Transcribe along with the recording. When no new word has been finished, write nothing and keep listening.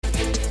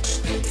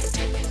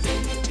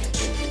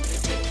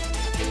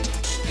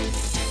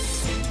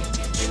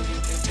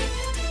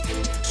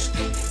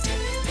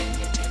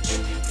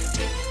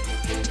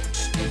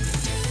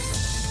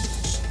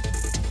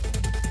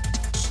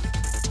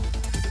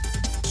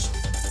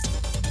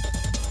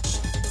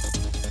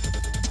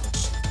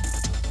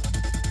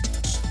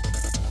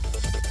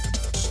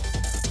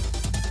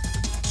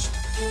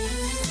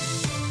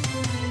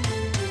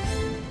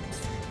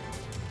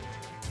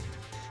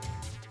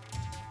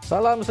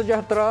Salam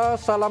sejahtera,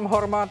 salam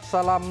hormat,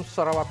 salam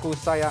Sarawakku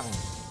sayang.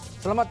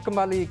 Selamat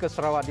kembali ke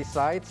Sarawak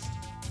Decides.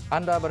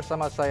 Anda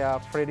bersama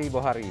saya, Freddy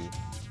Bohari.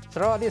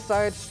 Sarawak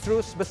Decides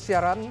terus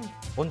bersiaran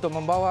untuk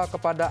membawa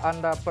kepada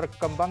anda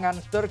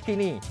perkembangan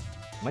terkini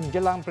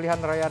menjelang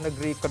Pilihan Raya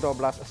Negeri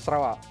ke-12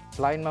 Sarawak.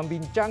 Selain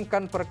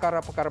membincangkan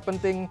perkara-perkara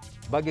penting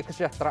bagi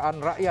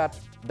kesejahteraan rakyat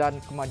dan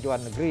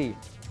kemajuan negeri.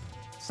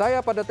 Saya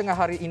pada tengah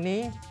hari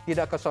ini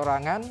tidak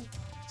kesorangan.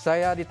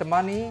 Saya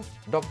ditemani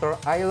Dr.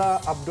 Aila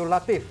Abdul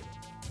Latif,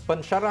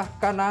 pensyarah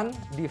kanan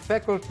di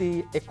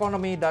Fakulti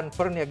Ekonomi dan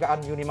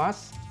Perniagaan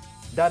UNIMAS,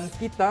 dan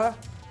kita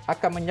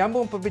akan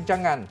menyambung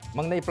perbincangan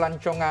mengenai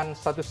pelancongan,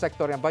 satu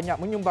sektor yang banyak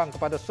menyumbang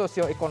kepada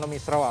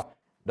sosioekonomi Sarawak.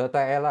 Dr.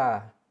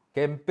 Aila,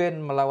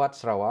 kempen melawat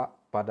Sarawak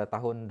pada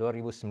tahun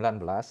 2019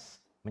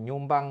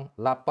 menyumbang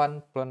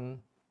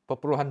 8.2%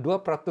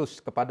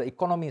 kepada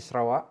ekonomi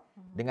Sarawak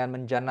dengan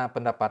menjana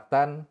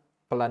pendapatan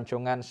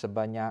pelancongan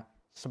sebanyak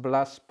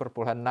 11.6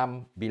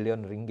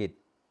 bilion ringgit.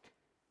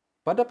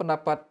 Pada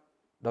pendapat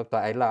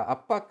Dr. Aila,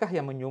 apakah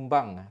yang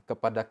menyumbang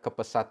kepada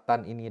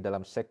kepesatan ini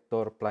dalam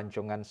sektor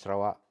pelancongan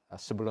Sarawak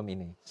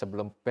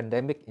sebelum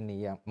pandemik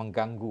ini yang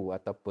mengganggu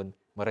ataupun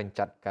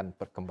merencatkan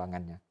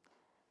perkembangannya?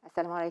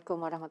 Assalamualaikum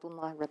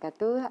warahmatullahi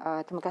wabarakatuh.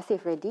 Terima kasih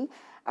Freddy.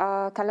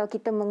 Kalau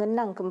kita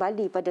mengenang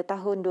kembali pada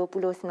tahun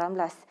 2019,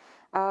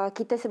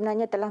 kita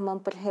sebenarnya telah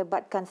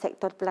memperhebatkan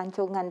sektor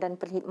pelancongan dan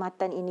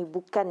perkhidmatan ini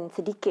bukan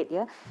sedikit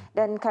ya.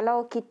 Dan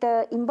kalau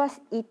kita imbas,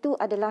 itu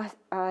adalah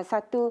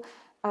satu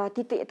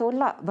titik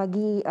tolak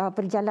bagi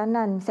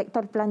perjalanan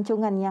sektor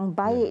pelancongan yang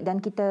baik,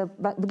 dan kita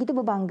begitu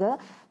berbangga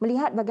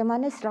melihat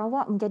bagaimana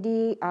Sarawak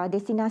menjadi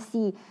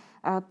destinasi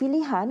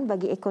pilihan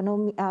bagi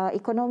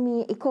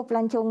ekonomi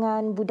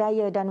ekopelancongan,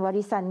 budaya dan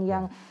warisan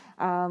yang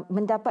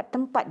mendapat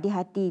tempat di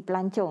hati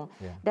pelancong.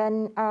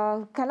 Dan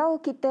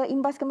kalau kita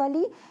imbas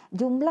kembali,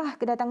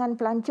 jumlah kedatangan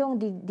pelancong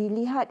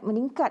dilihat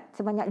meningkat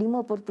sebanyak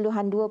 5.2%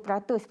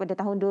 pada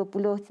tahun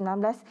 2019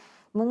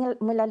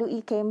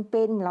 melalui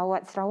kempen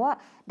melawat Sarawak,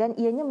 dan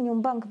ianya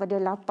menyumbang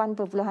kepada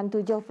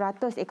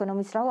 8.7%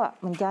 ekonomi Sarawak,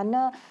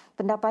 menjana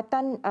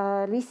pendapatan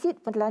risit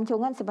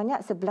pelancongan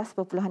sebanyak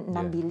 11.6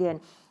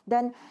 bilion.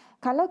 Dan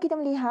kalau kita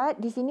melihat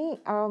di sini,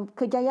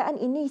 kejayaan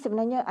ini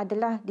sebenarnya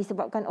adalah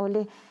disebabkan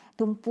oleh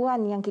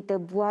tumpuan yang kita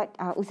buat,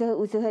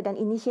 usaha-usaha dan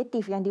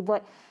inisiatif yang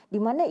dibuat, di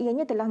mana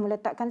ianya telah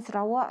meletakkan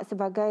Sarawak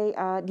sebagai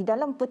di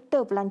dalam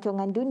peta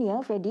pelancongan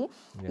dunia, Freddy.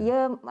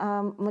 Ia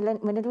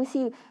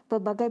menerusi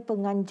pelbagai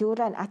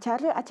penganjuran,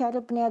 acara-acara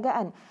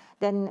perniagaan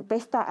dan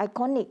pesta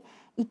ikonik.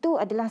 Itu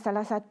adalah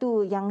salah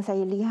satu yang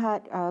saya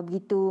lihat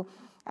begitu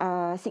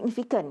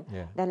signifikan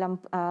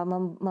dalam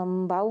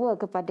membawa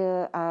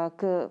kepada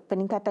ke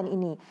peningkatan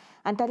ini.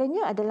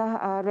 Antaranya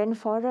adalah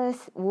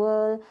Rainforest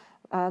World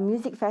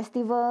Music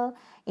Festival,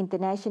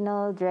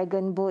 International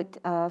Dragon Boat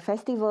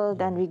Festival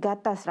dan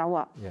Regatta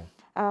Sarawak.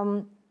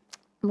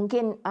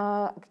 Mungkin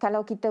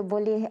kalau kita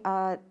boleh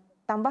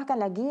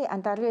tambahkan lagi,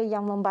 antara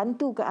yang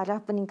membantu ke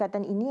arah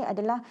peningkatan ini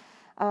adalah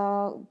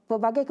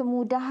pelbagai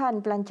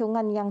kemudahan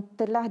pelancongan yang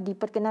telah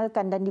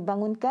diperkenalkan dan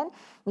dibangunkan,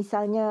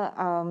 misalnya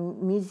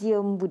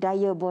Museum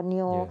Budaya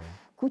Borneo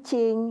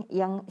Kuching,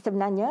 yang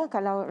sebenarnya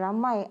kalau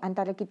ramai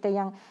antara kita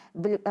yang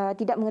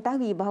tidak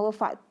mengetahui bahawa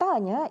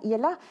faktanya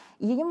ialah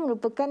ianya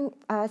merupakan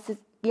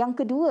yang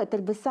kedua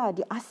terbesar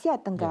di Asia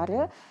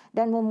Tenggara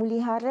dan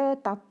memelihara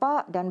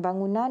tapak dan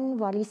bangunan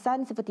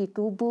warisan seperti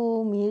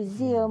kubu,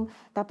 museum,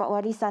 tapak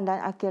warisan dan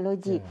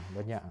arkeologi.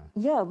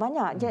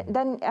 Banyak.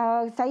 Dan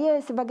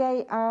saya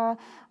sebagai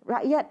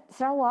rakyat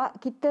Sarawak,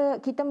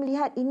 kita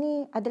melihat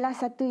ini adalah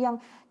satu yang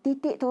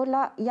titik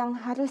tolak yang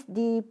harus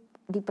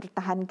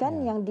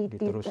dipertahankan, yang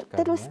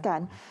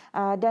diteruskan.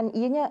 Dan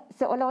ianya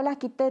seolah-olah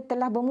kita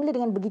telah bermula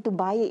dengan begitu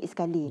baik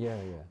sekali.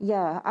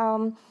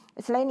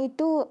 Selain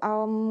itu,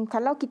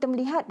 kalau kita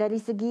melihat dari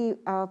segi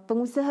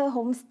pengusaha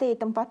homestay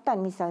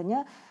tempatan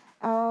misalnya,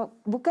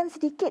 bukan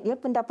sedikit ya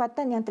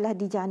pendapatan yang telah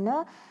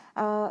dijana.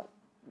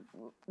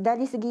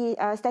 Dari segi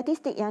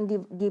statistik yang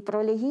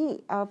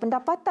diperolehi,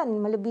 pendapatan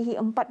melebihi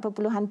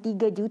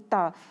 4.3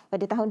 juta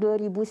pada tahun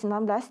 2019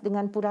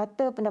 dengan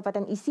purata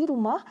pendapatan isi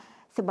rumah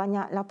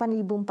sebanyak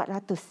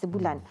 8,400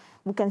 sebulan.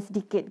 Bukan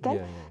sedikit kan?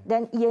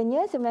 Dan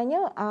ianya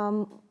sebenarnya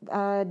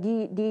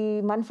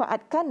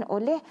dimanfaatkan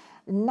oleh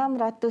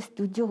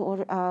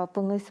 607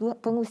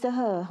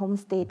 pengusaha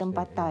homestay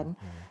tempatan.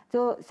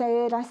 So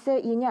saya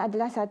rasa ianya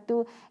adalah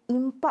satu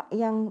impak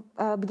yang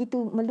begitu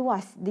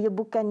meluas. Dia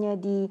bukannya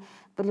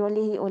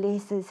diperolehi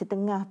oleh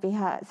setengah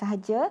pihak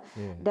sahaja,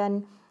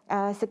 dan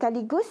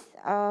sekaligus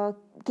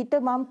kita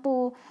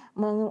mampu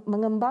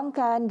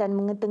mengembangkan dan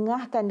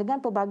mengetengahkan dengan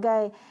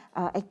pelbagai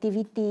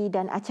aktiviti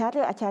dan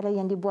acara-acara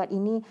yang dibuat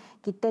ini.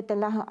 Kita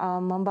telah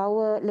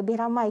membawa lebih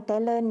ramai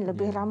talent,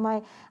 lebih ramai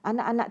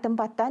anak-anak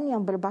tempatan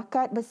yang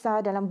berbakat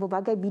besar dalam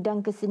berbagai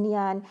bidang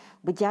kesenian,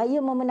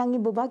 berjaya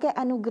memenangi berbagai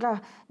anugerah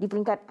di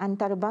peringkat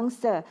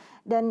antarabangsa.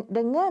 Dan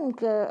dengan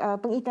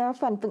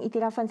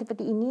pengiktirafan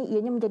seperti ini,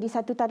 ianya menjadi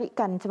satu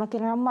tarikan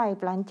semakin ramai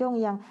pelancong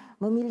yang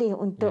memilih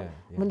untuk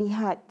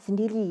melihat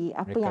sendiri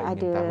apa mereka yang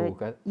ada. Tahu,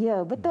 kan? Ya,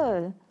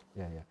 betul.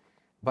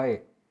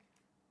 Baik.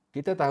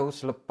 kita tahu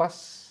selepas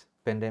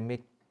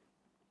pandemik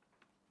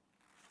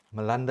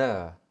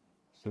melanda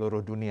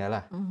seluruh dunia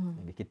lah.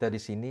 Jadi kita di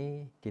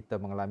sini kita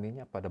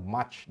mengalaminya pada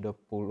Mac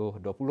 2020.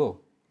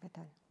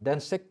 Betul.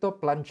 Dan sektor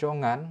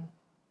pelancongan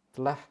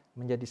telah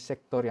menjadi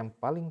sektor yang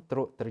paling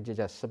teruk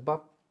terjejas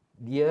sebab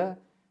dia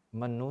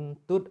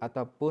menuntut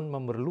ataupun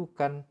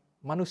memerlukan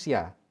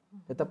manusia.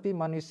 Tetapi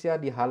manusia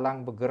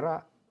dihalang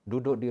bergerak,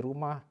 duduk di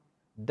rumah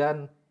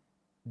dan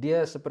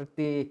dia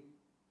seperti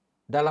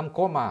dalam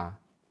koma.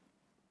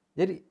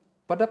 Jadi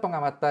pada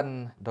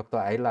pengamatan Dr.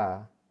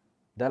 Ayla,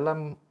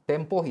 dalam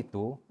tempoh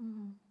itu,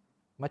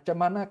 macam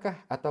manakah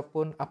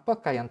ataupun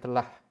apakah yang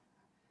telah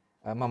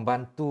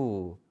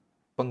membantu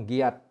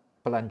penggiat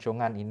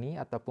pelancongan ini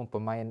ataupun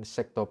pemain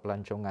sektor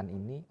pelancongan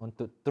ini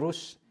untuk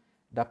terus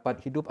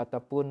dapat hidup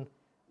ataupun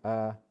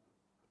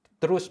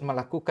terus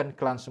melakukan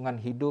kelangsungan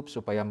hidup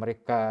supaya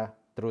mereka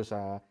terus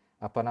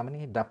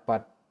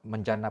dapat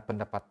menjana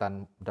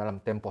pendapatan dalam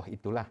tempoh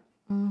itulah.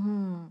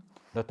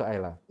 Dr.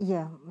 Ayla.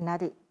 Ya,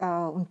 menarik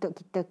untuk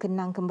kita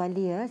kenang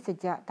kembali ya,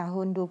 sejak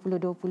tahun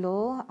 2020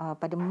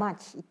 pada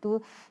Mac itu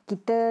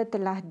kita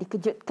telah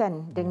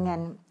dikejutkan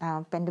dengan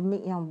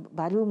pandemik yang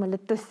baru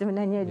meletus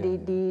sebenarnya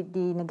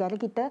di negara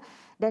kita,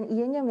 dan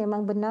ianya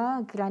memang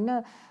benar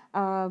kerana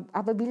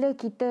apabila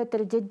kita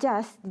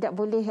terjejas tidak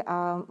boleh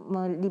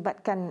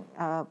melibatkan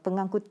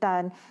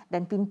pengangkutan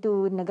dan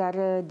pintu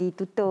negara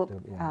ditutup.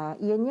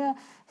 Ianya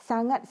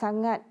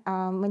sangat-sangat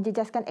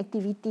menjejaskan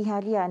aktiviti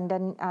harian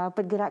dan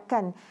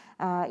pergerakan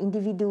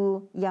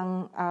individu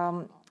yang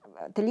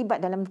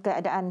terlibat dalam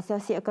keadaan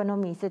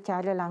sosioekonomi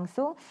secara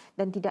langsung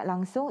dan tidak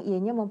langsung.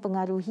 Ianya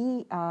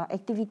mempengaruhi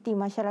aktiviti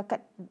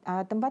masyarakat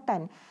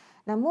tempatan.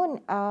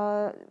 Namun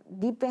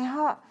di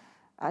pihak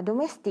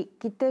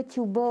domestik kita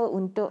cuba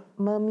untuk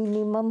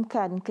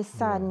meminimumkan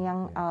kesan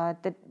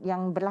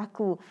yang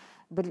berlaku.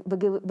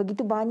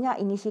 Begitu banyak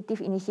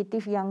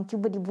inisiatif-inisiatif yang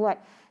cuba dibuat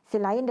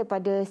selain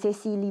daripada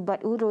sesi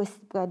libat urus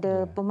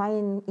pada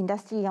pemain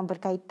industri yang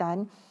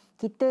berkaitan.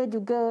 Kita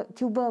juga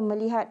cuba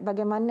melihat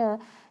bagaimana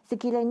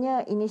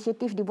sekiranya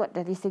inisiatif dibuat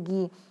dari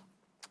segi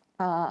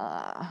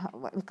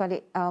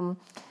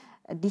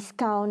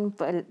diskaun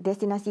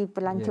destinasi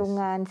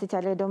pelancongan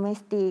secara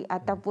domestik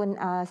ataupun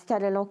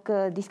secara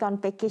lokal,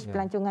 diskaun package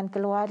pelancongan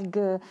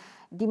keluarga,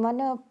 di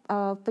mana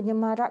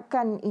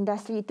penyemarakan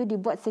industri itu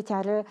dibuat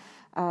secara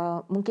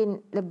mungkin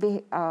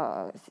lebih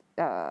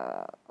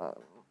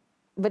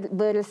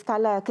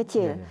berskala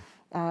kecil.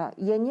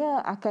 Ianya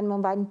akan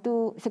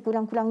membantu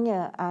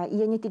sekurang-kurangnya,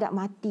 ianya tidak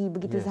mati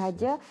begitu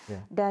sahaja.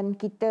 Dan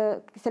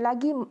kita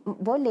selagi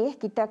boleh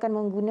kita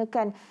akan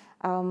menggunakan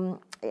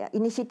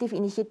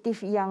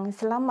inisiatif-inisiatif yang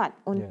selamat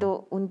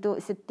untuk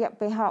setiap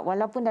pihak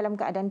walaupun dalam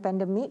keadaan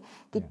pandemik.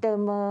 Kita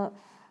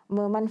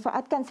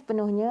memanfaatkan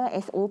sepenuhnya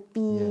SOP,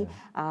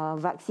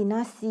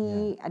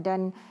 vaksinasi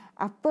dan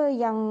apa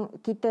yang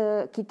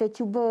kita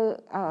cuba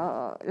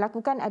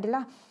lakukan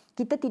adalah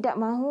kita tidak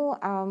mahu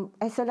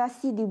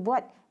isolasi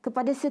dibuat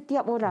kepada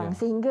setiap orang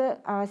sehingga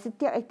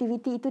setiap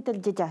aktiviti itu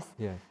terjejas.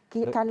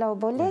 Kalau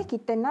boleh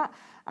kita nak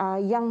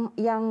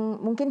yang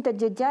mungkin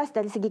terjejas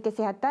dari segi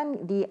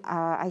kesihatan di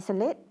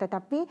isolate,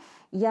 tetapi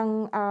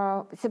yang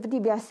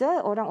seperti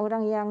biasa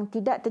orang-orang yang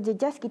tidak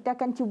terjejas kita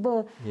akan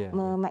cuba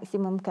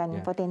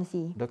memaksimumkan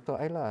potensi. Dr.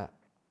 Ayla,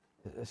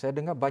 saya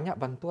dengar banyak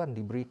bantuan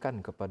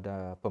diberikan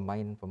kepada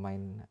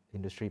pemain-pemain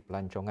industri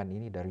pelancongan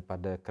ini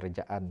daripada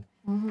kerajaan.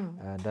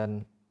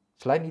 Dan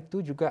selain itu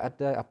juga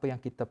ada apa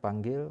yang kita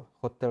panggil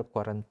hotel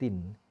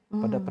kuarantin.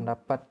 Pada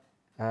pendapat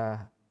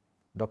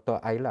Dr.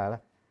 Ayla,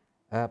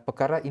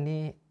 perkara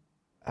ini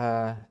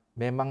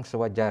memang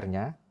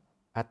sewajarnya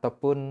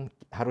ataupun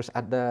harus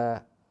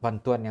ada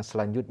bantuan yang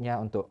selanjutnya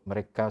untuk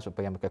mereka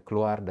supaya mereka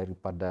keluar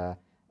daripada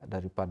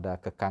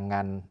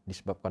kekangan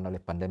disebabkan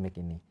oleh pandemik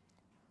ini.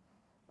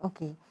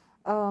 Okey.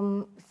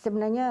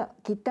 Sebenarnya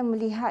kita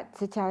melihat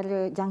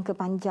secara jangka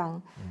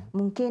panjang.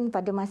 Mungkin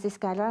pada masa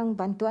sekarang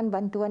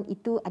bantuan-bantuan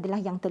itu adalah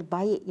yang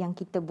terbaik yang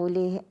kita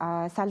boleh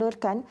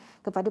salurkan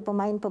kepada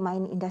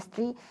pemain-pemain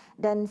industri,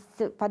 dan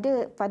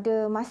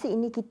pada masa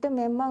ini kita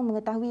memang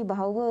mengetahui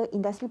bahawa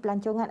industri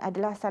pelancongan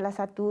adalah salah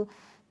satu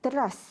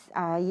teras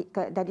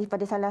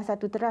daripada salah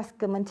satu teras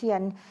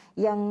kementerian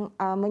yang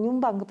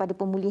menyumbang kepada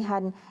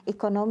pemulihan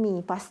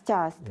ekonomi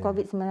pasca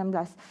COVID-19.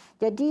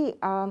 Jadi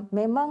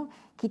memang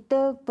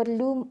kita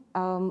perlu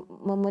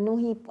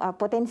memenuhi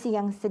potensi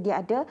yang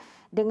sedia ada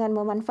dengan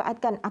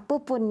memanfaatkan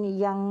apapun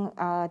yang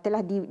telah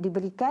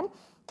diberikan.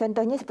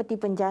 Contohnya seperti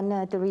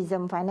penjana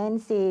tourism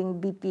financing,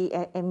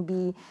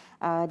 BPMB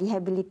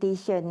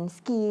rehabilitation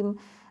scheme,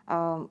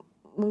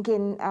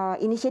 mungkin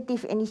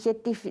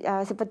inisiatif-inisiatif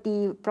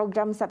seperti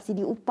program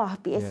subsidi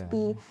upah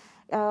PSP.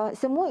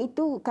 Semua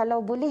itu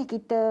kalau boleh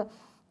kita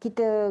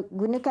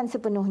gunakan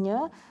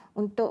sepenuhnya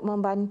untuk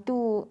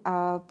membantu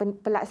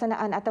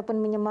pelaksanaan ataupun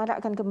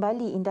menyemarakkan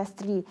kembali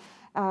industri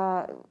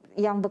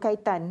yang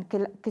berkaitan.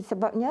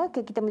 Sebabnya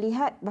kita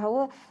melihat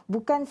bahawa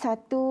bukan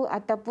satu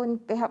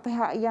ataupun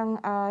pihak-pihak yang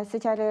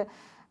secara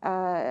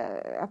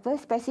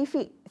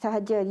spesifik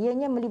sahaja.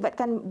 Ianya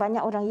melibatkan banyak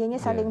orang, ianya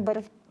saling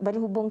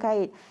berhubung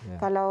kait.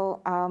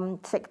 Kalau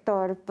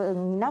sektor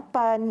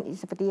penginapan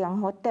seperti yang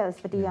hotel,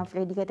 seperti yang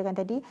Freddy katakan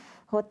tadi,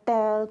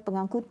 hotel,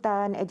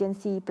 pengangkutan,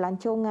 agensi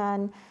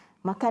pelancongan,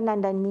 makanan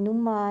dan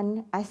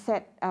minuman,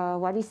 aset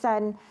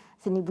warisan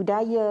seni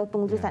budaya,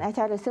 pengurusan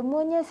acara,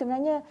 semuanya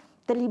sebenarnya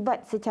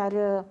terlibat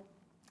secara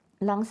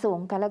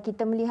langsung. Kalau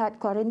kita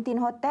melihat kuarantin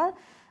hotel,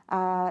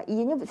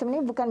 ianya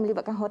sebenarnya bukan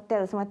melibatkan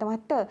hotel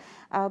semata-mata.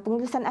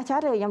 Pengurusan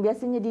acara yang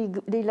biasanya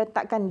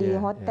diletakkan di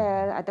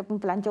hotel ataupun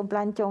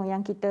pelancong-pelancong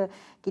yang kita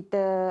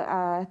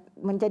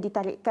menjadi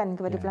tarikan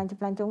kepada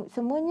pelancong-pelancong,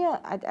 semuanya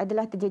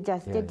adalah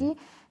terjejas. Jadi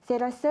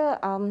saya rasa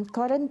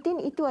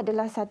kuarantin itu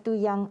adalah satu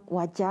yang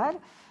wajar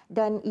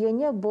dan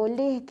ianya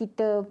boleh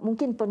kita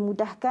mungkin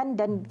permudahkan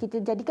dan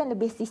kita jadikan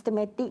lebih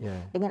sistematik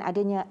dengan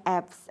adanya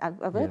apps,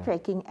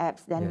 tracking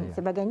apps dan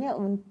sebagainya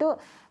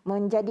untuk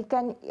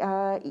menjadikan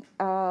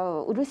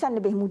urusan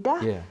lebih mudah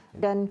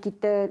dan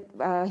kita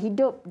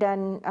hidup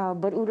dan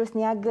berurus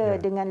niaga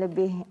dengan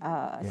lebih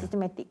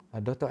sistematik.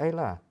 Dr.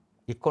 Ayla,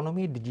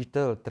 ekonomi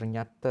digital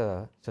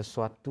ternyata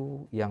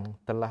sesuatu yang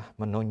telah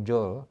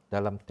menonjol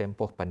dalam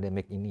tempoh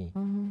pandemik ini.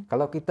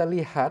 Kalau kita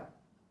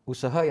lihat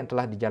usaha yang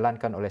telah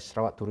dijalankan oleh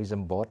Sarawak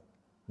Tourism Board,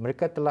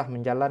 mereka telah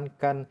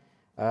menjalankan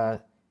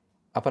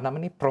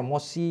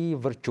promosi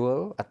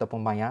virtual ataupun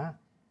maya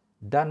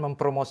dan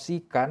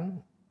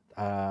mempromosikan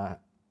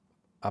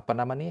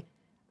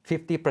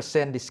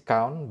 50%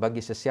 diskaun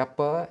bagi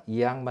sesiapa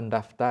yang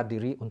mendaftar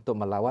diri untuk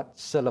melawat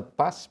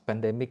selepas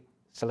pandemik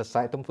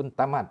selesai ataupun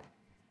tamat.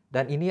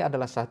 Dan ini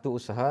adalah satu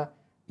usaha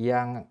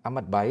yang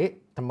amat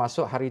baik,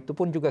 termasuk hari itu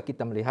pun juga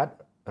kita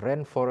melihat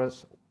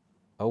Rainforest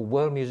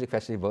World Music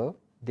Festival,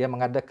 dia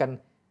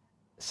mengadakan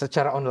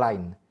secara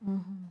online.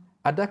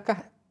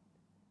 Adakah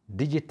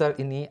digital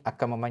ini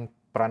akan memain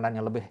peranan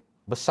yang lebih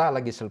besar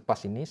lagi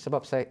selepas ini?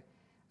 Sebab saya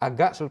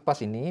agak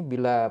selepas ini,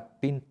 bila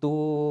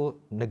pintu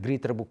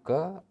negeri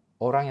terbuka,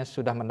 orang yang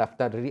sudah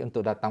mendaftar diri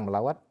untuk datang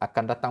melawat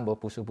akan datang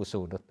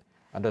berpusu-pusu.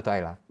 Dr.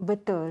 Ayla.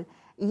 Betul.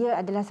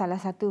 Ia adalah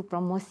salah satu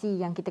promosi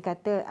yang kita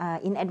kata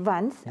in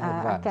advance,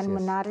 akan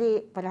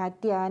menarik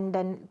perhatian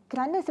dan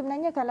kerana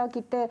sebenarnya kalau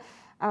kita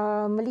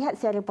melihat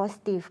secara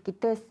positif,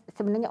 kita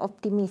sebenarnya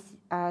optimis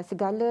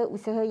segala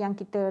usaha yang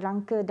kita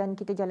rangka dan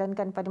kita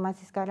jalankan pada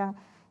masa sekarang,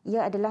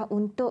 ia adalah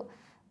untuk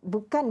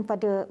bukan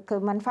pada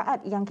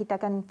kemanfaat yang kita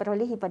akan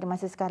perolehi pada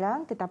masa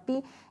sekarang, tetapi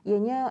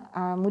ianya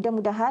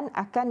mudah-mudahan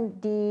akan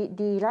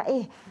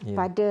diraih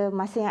pada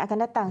masa yang akan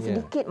datang,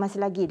 sedikit masa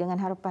lagi dengan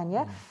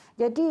harapan.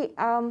 Jadi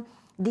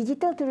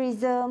digital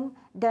tourism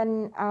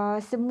dan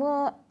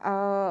semua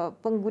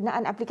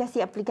penggunaan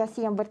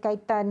aplikasi-aplikasi yang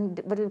berkaitan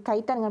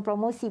dengan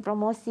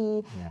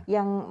promosi-promosi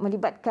yang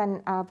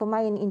melibatkan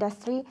pemain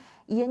industri,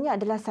 ianya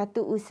adalah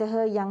satu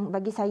usaha yang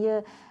bagi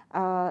saya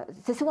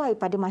sesuai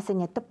pada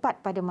masanya, tepat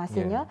pada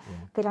masanya,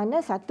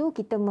 kerana satu,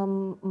 kita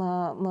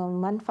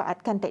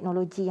memanfaatkan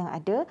teknologi yang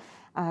ada.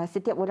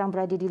 Setiap orang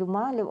berada di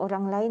rumah,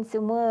 orang lain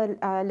semua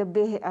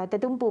lebih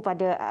tertumpu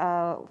pada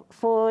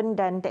phone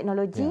dan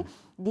teknologi.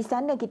 Di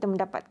sana kita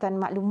mendapatkan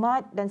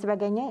maklumat dan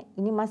sebagainya.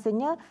 Ini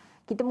masanya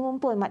kita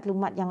mengumpul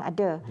maklumat yang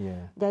ada.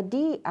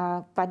 Jadi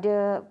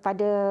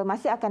pada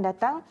masa akan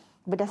datang,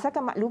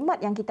 berdasarkan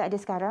maklumat yang kita ada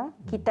sekarang,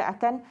 kita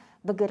akan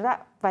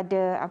bergerak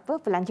pada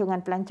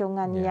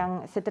pelancongan-pelancongan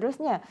yang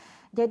seterusnya.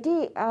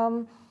 Jadi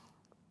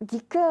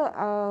jika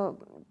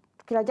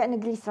Kerajaan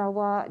Negeri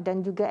Sarawak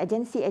dan juga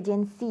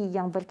agensi-agensi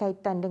yang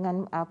berkaitan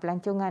dengan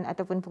pelancongan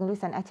ataupun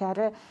pengurusan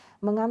acara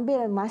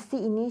mengambil masa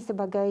ini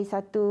sebagai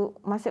satu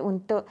masa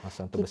untuk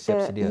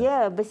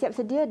kita bersiap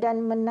sedia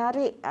dan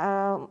menarik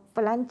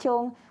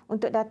pelancong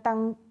untuk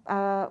datang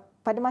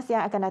pada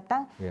masa yang akan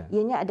datang,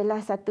 ianya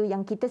adalah satu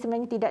yang kita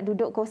sebenarnya tidak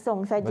duduk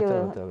kosong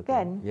saja,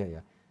 kan?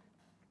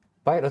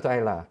 Baik, Dr.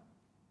 Ayla.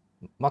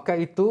 Maka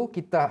itu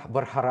kita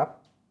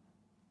berharap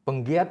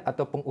penggiat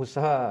atau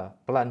pengusaha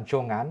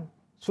pelancongan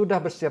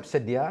sudah bersiap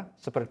sedia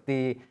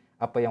seperti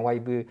apa yang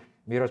YB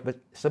Miros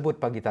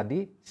sebut pagi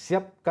tadi.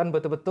 Siapkan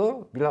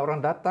betul-betul bila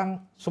orang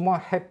datang, semua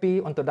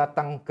happy untuk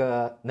datang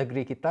ke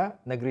negeri kita,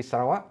 negeri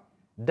Sarawak.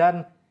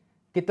 Dan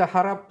kita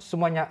harap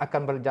semuanya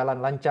akan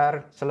berjalan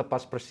lancar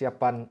selepas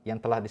persiapan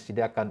yang telah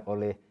disediakan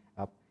oleh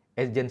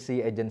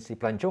agensi-agensi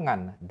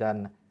pelancongan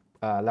dan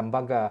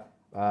lembaga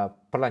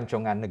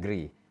pelancongan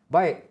negeri.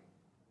 Baik,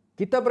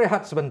 kita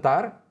berehat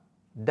sebentar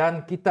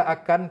dan kita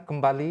akan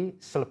kembali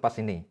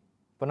selepas ini.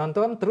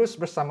 Penonton terus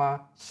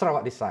bersama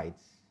Sarawak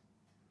Decides.